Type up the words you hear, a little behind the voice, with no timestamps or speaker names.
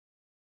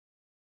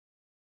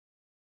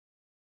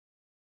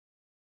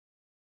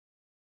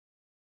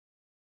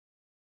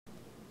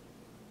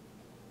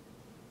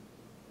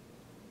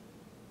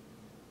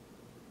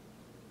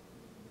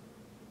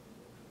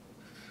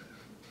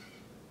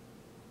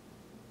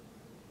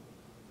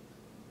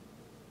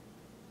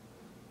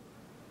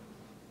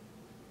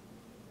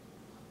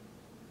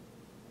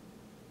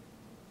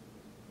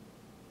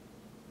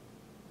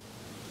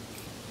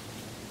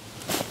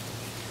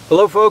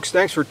Hello folks,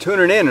 thanks for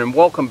tuning in and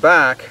welcome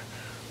back.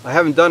 I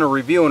haven't done a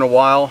review in a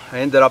while. I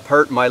ended up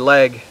hurting my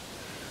leg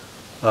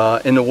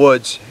in the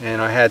woods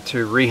and I had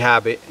to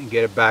rehab it and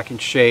get it back in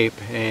shape,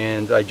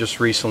 and I just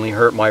recently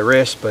hurt my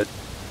wrist, but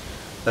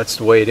that's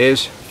the way it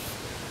is.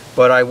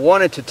 But I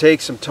wanted to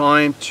take some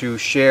time to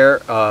share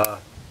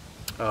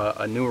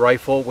a new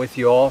rifle with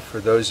you all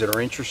for those that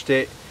are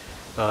interested.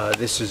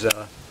 This is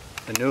a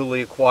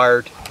newly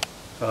acquired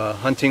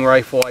hunting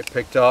rifle I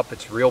picked up.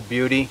 It's a real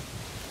beauty.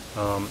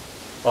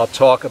 I'll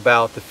talk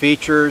about the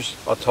features,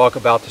 I'll talk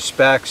about the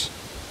specs,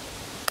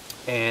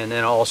 and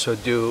then I'll also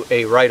do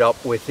a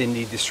write-up within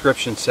the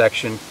description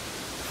section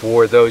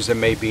for those that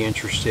may be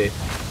interested.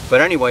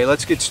 But anyway,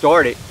 let's get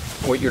started.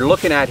 What you're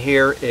looking at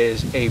here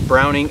is a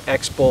Browning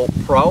X-Bolt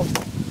Pro.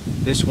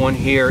 This one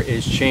here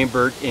is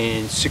chambered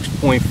in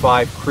 6.5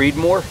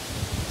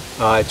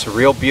 Creedmoor. It's a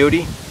real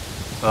beauty.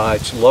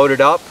 It's loaded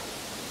up,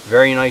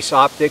 very nice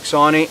optics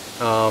on it.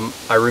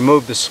 I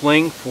removed the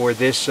sling for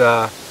this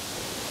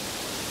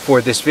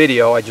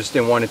video. I just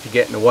didn't want it to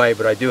get in the way,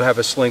 but I do have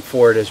a sling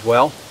for it as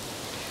well.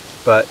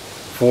 But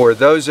for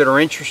those that are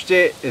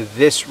interested,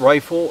 this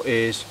rifle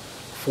is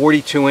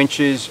 42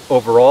 inches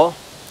overall,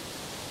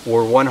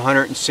 or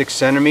 106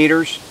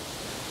 centimeters.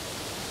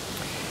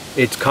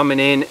 It's coming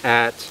in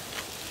at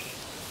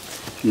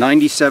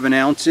 97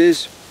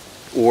 ounces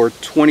or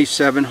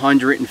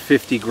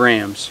 2,750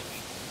 grams.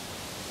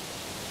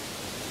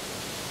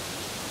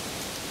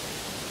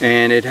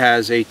 And it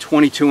has a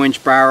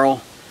 22-inch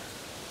barrel,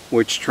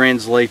 which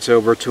translates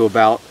over to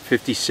about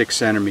 56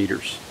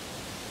 centimeters.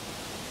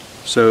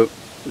 So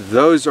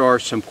those are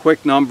some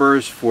quick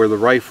numbers for the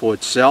rifle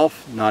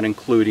itself, not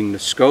including the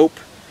scope.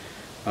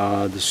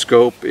 The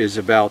scope is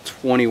about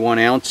 21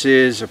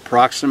 ounces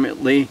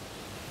approximately,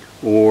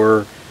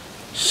 or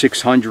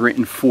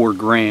 604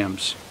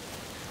 grams.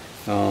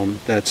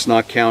 That's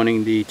not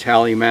counting the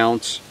tally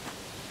mounts,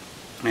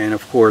 and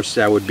of course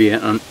that would be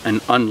an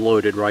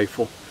unloaded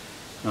rifle.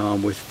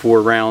 With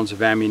 4 rounds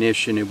of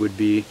ammunition, it would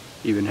be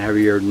even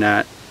heavier than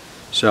that.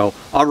 So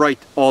I'll write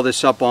all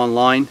this up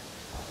online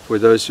for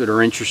those that are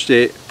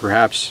interested.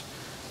 Perhaps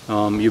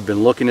you've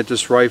been looking at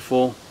this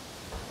rifle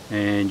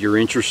and you're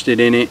interested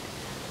in it,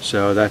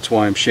 so that's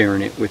why I'm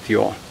sharing it with you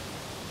all.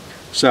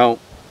 So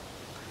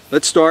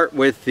let's start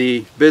with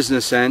the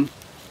business end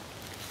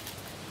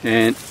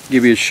and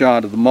give you a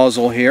shot of the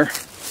muzzle here.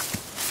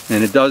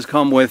 And it does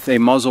come with a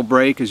muzzle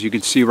brake, as you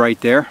can see right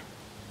there.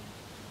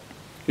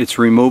 It's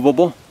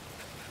removable,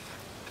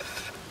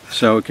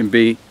 so it can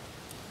be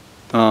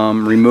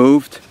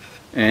removed,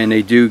 and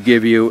they do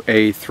give you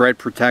a thread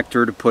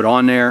protector to put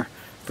on there,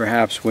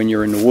 perhaps when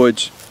you're in the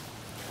woods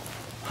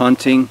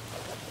hunting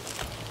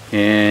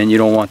and you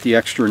don't want the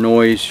extra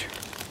noise.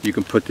 You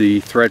can put the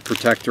thread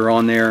protector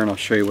on there, and I'll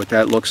show you what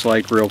that looks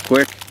like real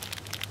quick.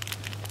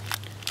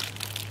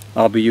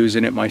 I'll be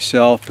using it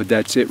myself, but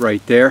that's it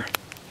right there.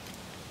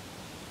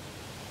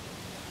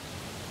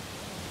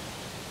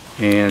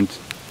 And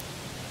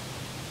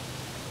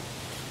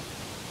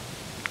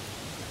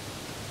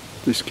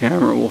this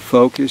camera will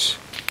focus,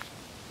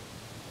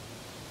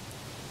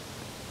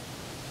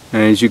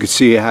 and as you can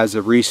see, it has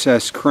a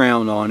recessed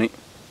crown on it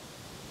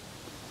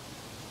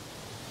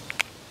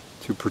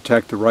to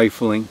protect the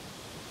rifling,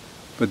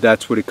 but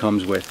that's what it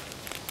comes with.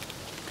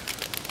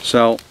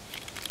 So it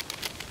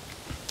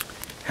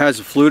has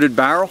a fluted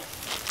barrel.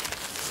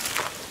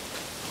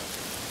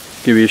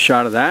 Give you a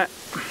shot of that.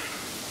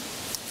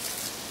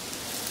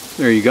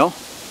 There you go.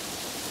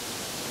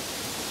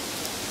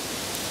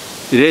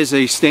 It is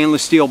a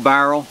stainless steel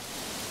barrel,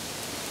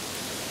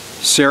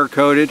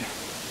 Cerakoted.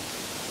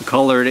 The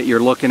color that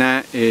you're looking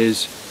at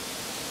is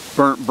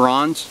burnt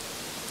bronze,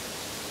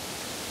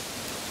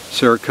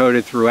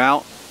 Cerakoted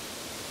throughout.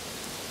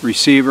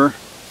 Receiver.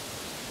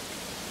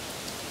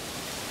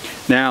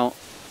 Now,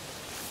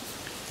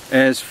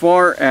 as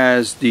far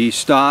as the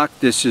stock,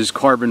 this is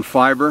carbon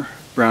fiber.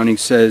 Browning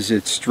says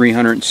it's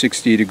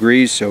 360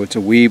 degrees, so it's a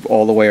weave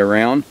all the way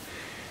around,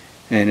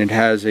 and it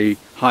has a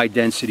high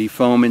density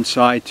foam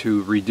inside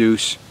to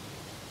reduce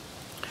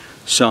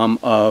some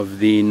of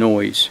the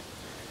noise.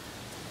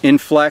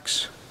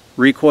 Inflex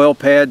recoil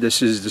pad,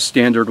 this is the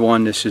standard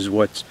one. This is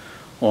what's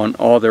on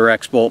all their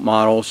X-Bolt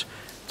models.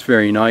 It's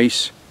very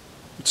nice,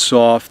 it's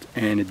soft,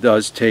 and it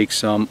does take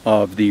some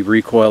of the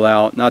recoil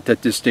out. Not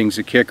that this thing's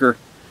a kicker.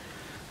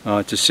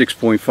 It's a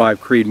 6.5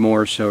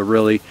 Creedmoor, so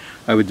really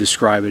I would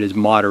describe it as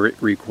moderate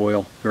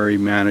recoil, very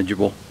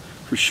manageable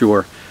for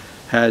sure.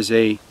 Has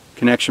a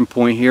connection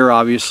point here,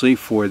 obviously,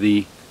 for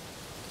the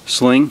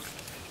sling,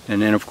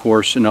 and then of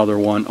course another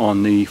one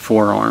on the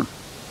forearm.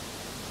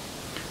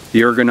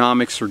 The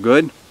ergonomics are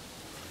good.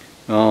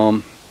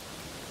 I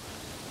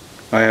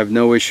have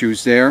no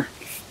issues there.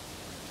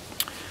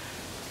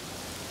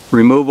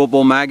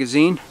 Removable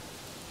magazine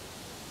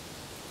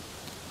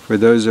for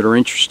those that are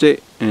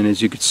interested, and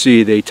as you can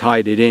see, they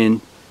tied it in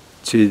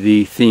to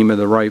the theme of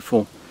the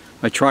rifle.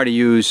 I try to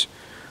use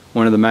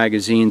one of the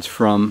magazines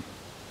from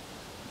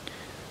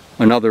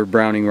another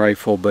Browning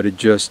rifle, but it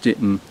just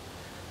didn't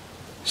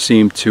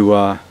seem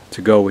to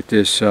go with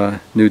this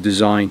new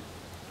design.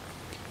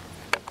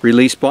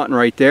 release button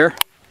right there.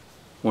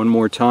 One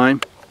more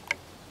time,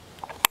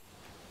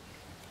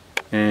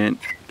 and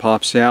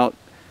pops out.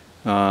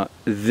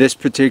 This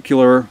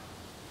particular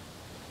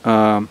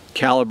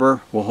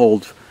caliber will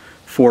hold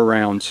 4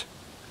 rounds,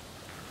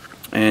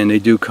 and they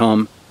do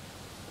come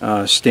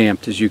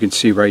stamped, as you can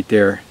see right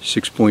there,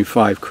 6.5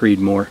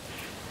 Creedmoor.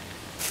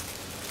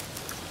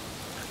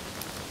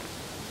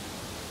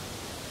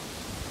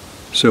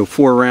 So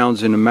 4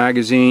 rounds in a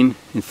magazine.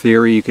 In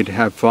theory you could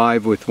have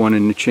 5 with 1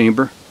 in the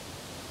chamber.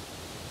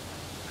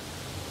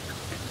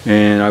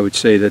 And I would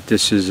say that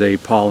this is a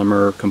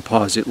polymer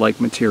composite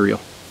like material.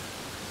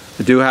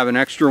 I do have an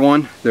extra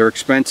one. They're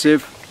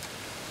expensive,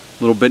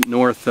 a little bit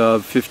north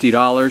of $50,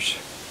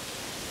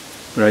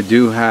 but I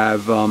do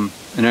have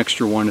an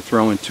extra one to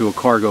throw into a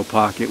cargo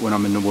pocket when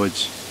I'm in the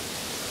woods.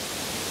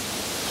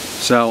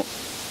 So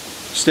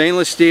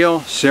stainless steel,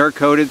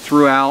 Cerakoted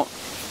throughout.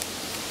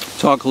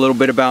 Talk a little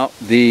bit about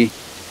the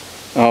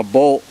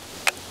bolt,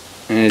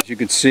 and as you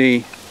can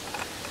see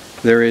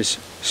there is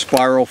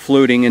spiral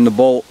fluting in the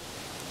bolt.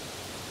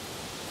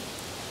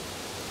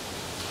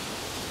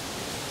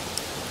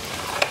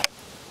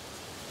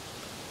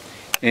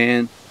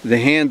 And the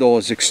handle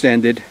is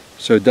extended,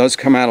 so it does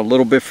come out a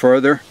little bit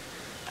further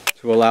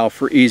to allow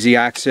for easy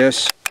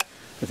access.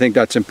 I think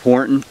that's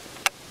important,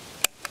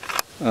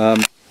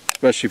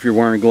 especially if you're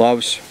wearing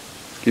gloves.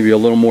 Give you a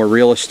little more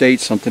real estate,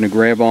 something to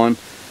grab on.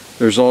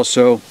 There's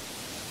also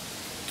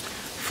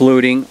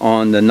fluting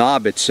on the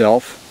knob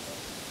itself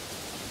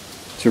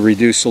to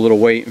reduce a little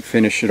weight and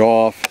finish it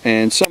off.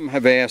 And some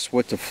have asked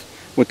what the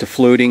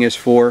fluting is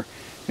for,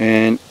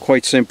 and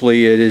quite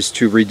simply it is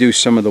to reduce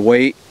some of the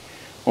weight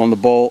on the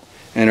bolt,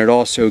 and it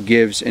also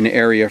gives an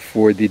area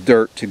for the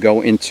dirt to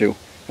go into,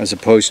 as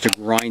opposed to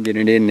grinding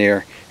it in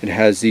there. It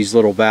has these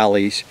little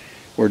valleys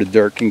where the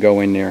dirt can go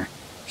in there,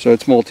 so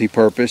it's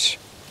multi-purpose.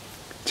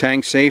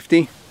 Tang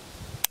safety,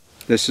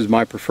 this is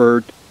my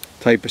preferred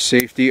type of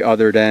safety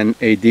other than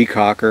a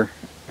decocker.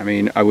 I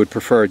mean, I would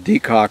prefer a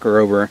decocker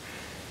over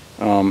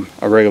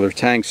a regular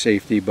tang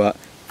safety, but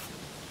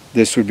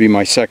this would be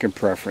my second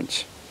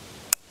preference.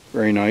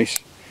 Very nice.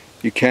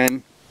 You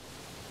can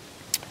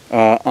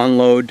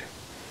unload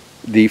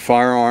the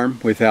firearm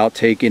without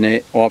taking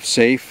it off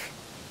safe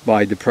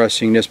by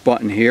depressing this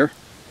button here,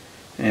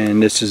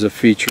 and this is a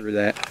feature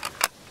that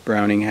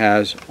Browning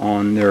has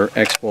on their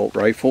X-Bolt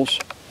rifles.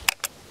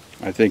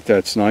 I think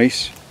that's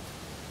nice.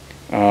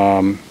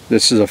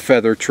 This is a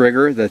feather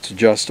trigger that's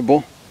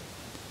adjustable.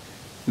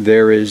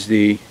 There is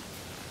the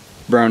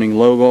Browning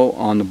logo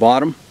on the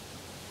bottom,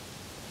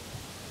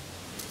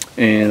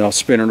 and I'll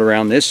spin it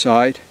around this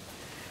side.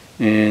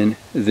 And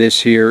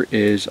this here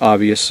is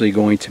obviously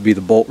going to be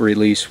the bolt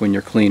release when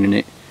you're cleaning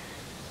it.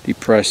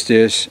 Depress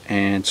this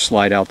and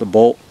slide out the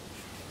bolt.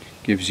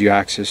 Gives you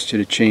access to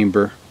the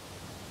chamber,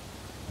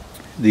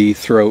 the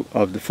throat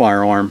of the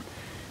firearm,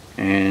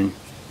 and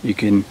you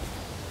can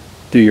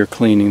do your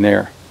cleaning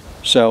there.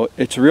 So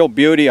it's a real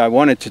beauty. I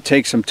wanted to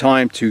take some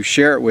time to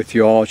share it with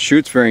you all. It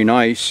shoots very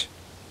nice.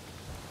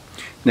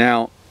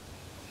 Now,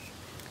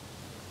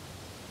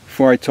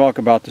 before I talk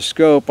about the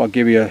scope, I'll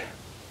give you a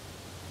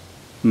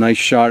nice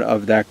shot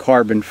of that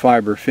carbon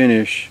fiber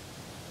finish,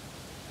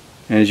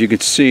 and as you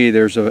can see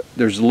there's a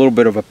little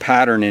bit of a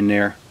pattern in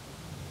there,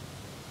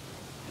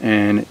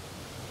 and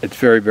it's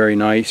very, very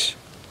nice.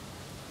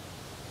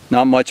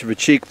 Not much of a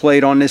cheek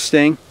plate on this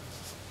thing.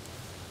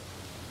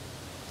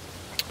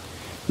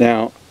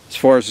 Now, as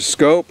far as the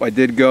scope, I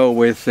did go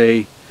with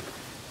a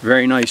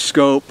very nice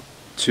scope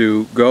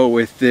to go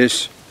with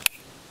this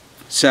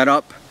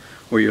setup.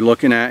 What you're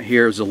looking at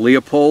here is a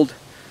Leupold.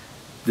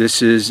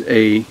 This is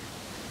a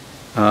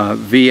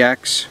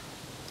VX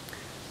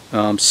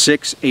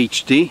 6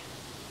 HD,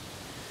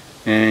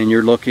 and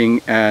you're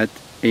looking at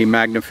a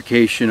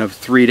magnification of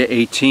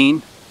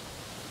 3:18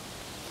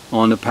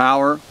 on the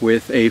power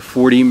with a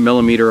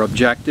 40mm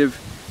objective,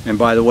 and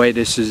by the way,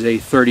 this is a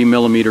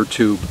 30mm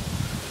tube.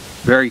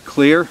 Very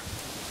clear.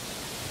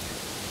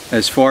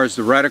 As far as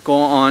the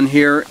reticle on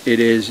here, it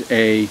is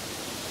a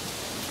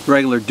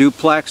regular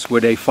duplex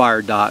with a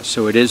fire dot,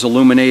 so it is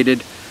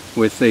illuminated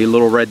with a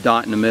little red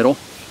dot in the middle.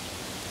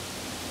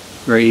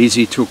 Very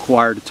easy to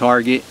acquire the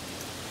target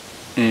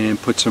and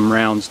put some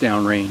rounds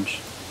down range.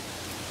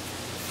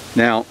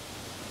 Now,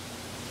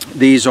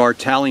 these are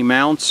tally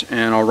mounts,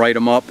 and I'll write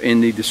them up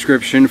in the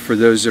description for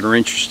those that are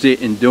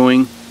interested in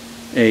doing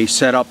a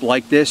setup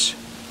like this.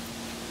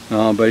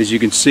 But as you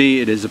can see,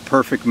 it is a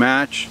perfect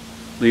match.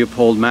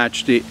 Leupold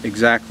matched it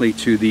exactly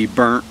to the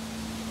burnt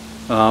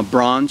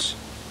bronze,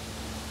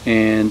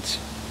 and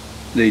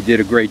they did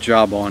a great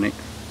job on it.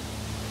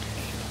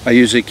 I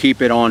usually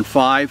keep it on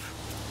 5,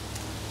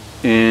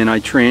 and I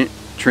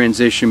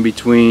transition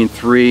between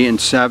 3 and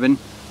 7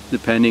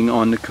 depending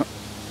on the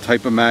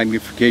type of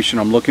magnification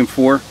I'm looking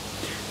for.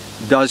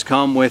 It does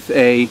come with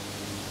a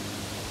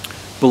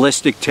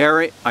ballistic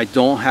turret. I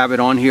don't have it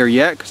on here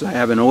yet because I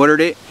haven't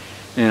ordered it,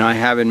 and I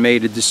haven't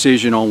made a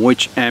decision on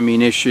which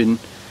ammunition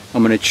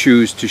I'm going to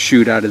choose to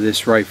shoot out of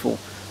this rifle.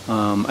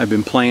 I've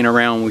been playing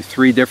around with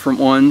 3 different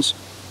ones.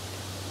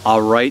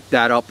 I'll write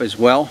that up as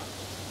well,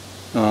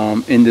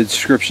 in the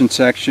description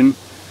section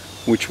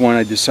which one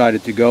I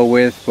decided to go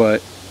with,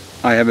 but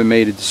I haven't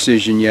made a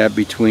decision yet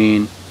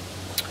between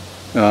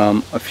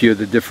a few of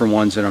the different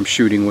ones that I'm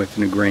shooting with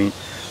in the grain.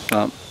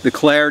 The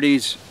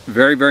clarity's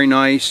very, very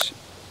nice.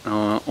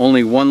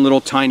 Only one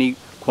little tiny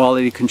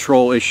quality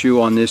control issue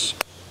on this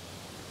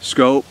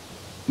scope.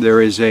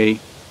 There is a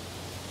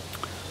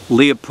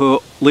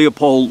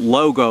Leupold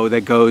logo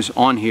that goes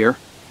on here,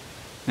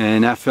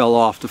 and that fell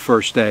off the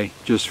first day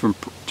just from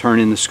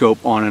turning the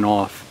scope on and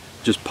off.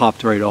 Just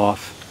popped right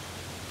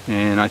off,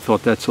 and I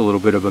thought that's a little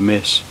bit of a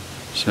miss.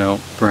 So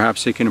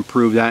perhaps they can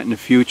improve that in the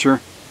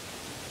future,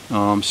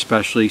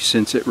 especially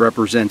since it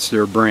represents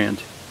their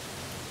brand.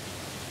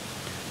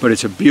 But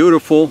it's a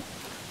beautiful,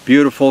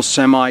 beautiful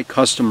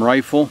semi-custom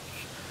rifle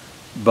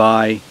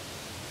by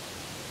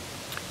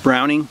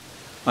Browning.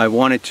 I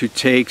wanted to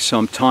take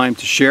some time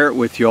to share it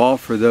with y'all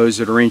for those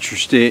that are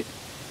interested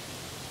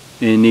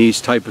in these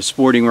type of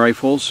sporting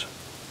rifles.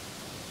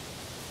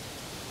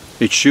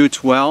 It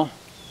shoots well.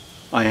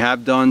 I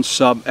have done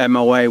sub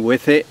MOA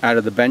with it out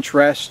of the bench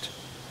rest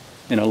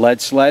in a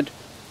lead sled,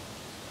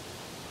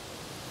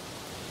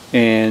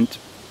 and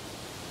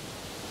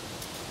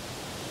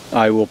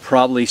I will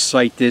probably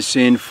sight this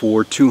in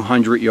for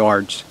 200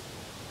 yards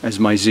as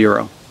my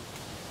zero.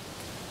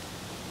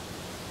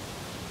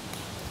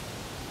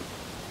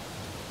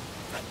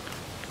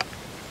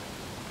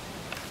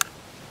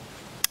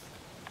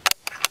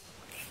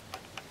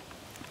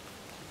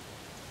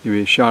 Give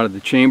you a shot of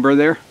the chamber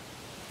there.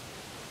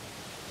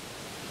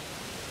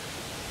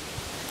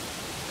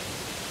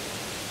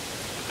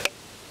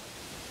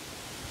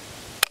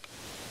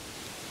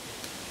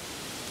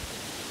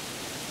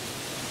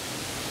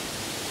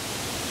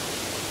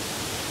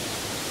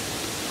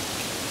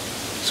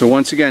 So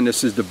once again,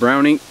 this is the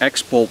Browning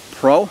X-Bolt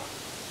Pro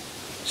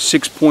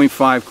 6.5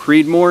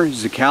 Creedmoor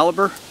is the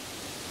caliber.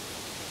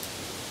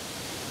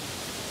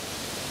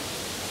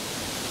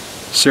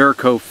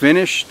 Cerakote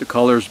finish. The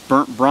color is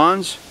burnt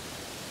bronze.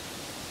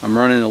 I'm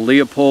running a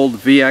Leupold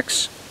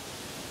VX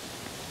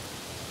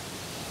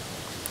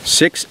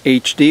 6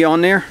 HD on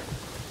there,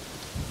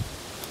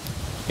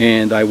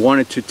 and I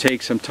wanted to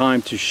take some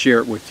time to share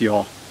it with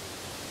y'all.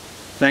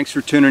 Thanks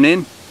for tuning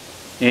in,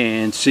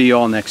 and see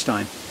y'all next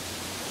time.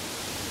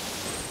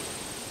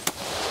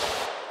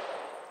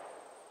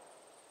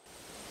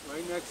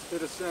 Right next to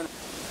the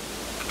center.